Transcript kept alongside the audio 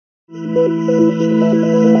Welcome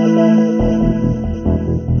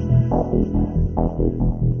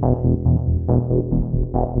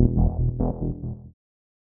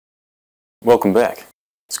back.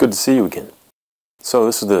 It's good to see you again. So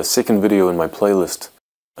this is the second video in my playlist,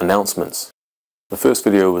 Announcements. The first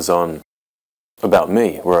video was on About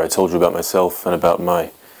Me, where I told you about myself and about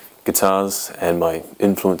my guitars and my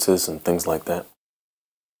influences and things like that.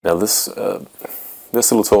 Now this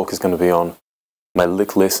little talk is going to be on my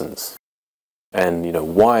lick lessons and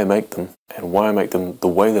why I make them and why I make them the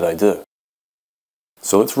way that I do.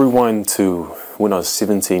 So let's rewind to when I was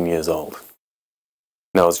 17 years old.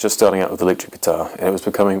 Now I was just starting out with electric guitar, and it was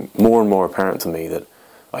becoming more and more apparent to me that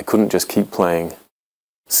I couldn't just keep playing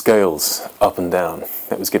scales up and down.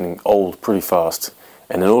 That was getting old pretty fast,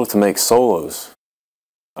 and in order to make solos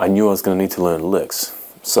I knew I was going to need to learn licks.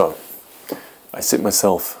 So I set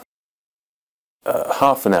myself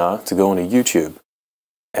half an hour to go onto YouTube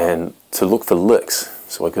and to look for licks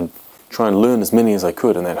so I could try and learn as many as I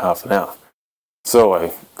could in that half an hour. So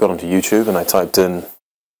I got onto YouTube and I typed in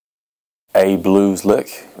A blues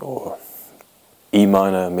lick or E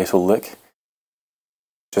minor metal lick,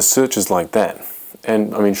 just searches like that,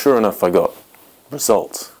 and I mean, sure enough, I got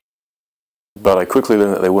results, but I quickly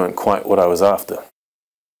learned that they weren't quite what I was after.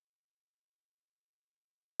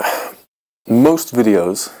 Most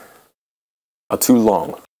videos are too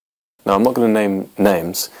long. Now I'm not going to name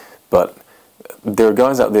names, but there are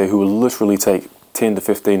guys out there who will literally take 10 to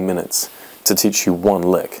 15 minutes to teach you one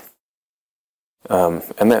lick,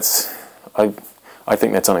 and that's I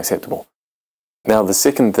think that's unacceptable. Now the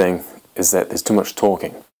second thing is that there's too much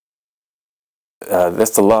talking.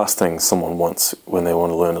 That's the last thing someone wants when they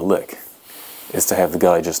want to learn a lick, is to have the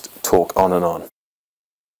guy just talk on and on.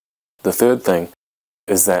 The third thing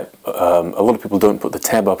is that a lot of people don't put the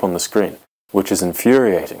tab up on the screen, which is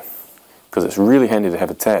infuriating, because it's really handy to have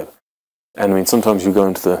a tab. And I mean, sometimes you go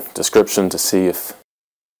into the description to see if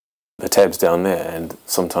the tab's down there, and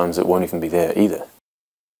sometimes it won't even be there either.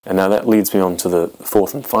 And now that leads me on to the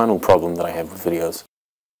fourth and final problem that I have with videos,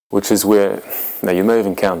 which is where, now you may have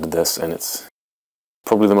encountered this, and it's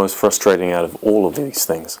probably the most frustrating out of all of these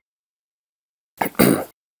things.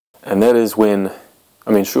 And that is when,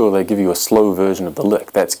 I mean, sure, they give you a slow version of the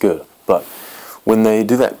lick, that's good, but when they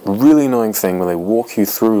do that really annoying thing where they walk you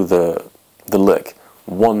through the lick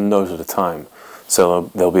one note at a time, so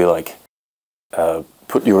they'll be like,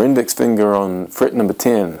 put your index finger on fret number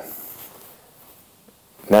 10,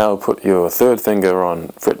 now put your third finger on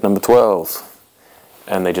fret number 12,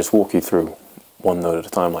 and they just walk you through one note at a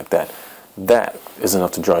time like that. That is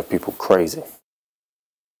enough to drive people crazy.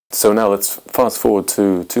 So now let's fast forward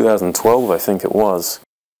to 2012, I think it was,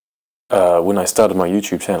 when I started my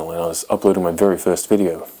YouTube channel and I was uploading my very first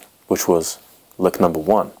video, which was lick number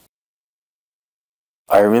 1.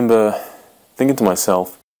 I remember thinking to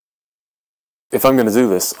myself, if I'm going to do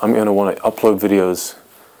this, I'm going to want to upload videos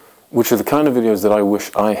which are the kind of videos that I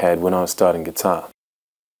wish I had when I was starting guitar.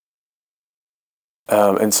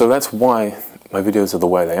 And so that's why my videos are the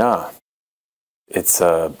way they are. It's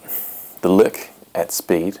the lick at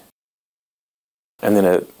speed, and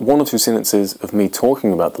then one or two sentences of me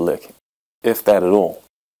talking about the lick, if that at all.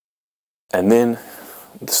 And then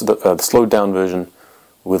the slowed down version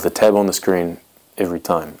with the tab on the screen every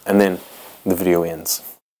time, and then the video ends.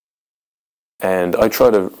 And I try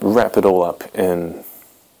to wrap it all up in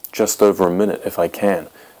just over a minute if I can.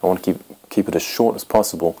 I want to keep it as short as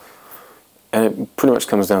possible, and it pretty much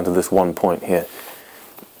comes down to this one point here.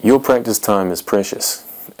 Your practice time is precious,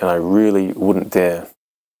 and I really wouldn't dare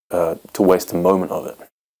to waste a moment of it.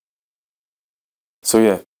 So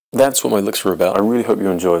yeah, that's what my licks are about. I really hope you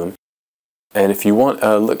enjoy them. And if you want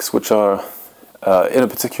licks which are in a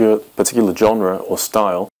particular genre or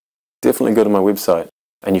style, definitely go to my website,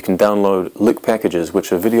 and you can download lick packages,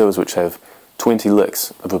 which are videos which have 20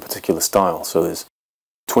 licks of a particular style. So there's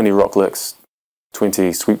 20 rock licks,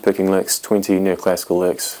 20 sweep picking licks, 20 neoclassical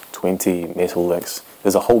licks, 20 metal licks.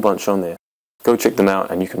 There's a whole bunch on there. Go check them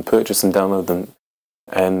out, and you can purchase and download them,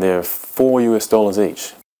 and they're $4 US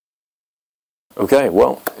each. Okay,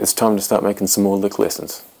 well, it's time to start making some more lick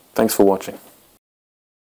lessons. Thanks for watching.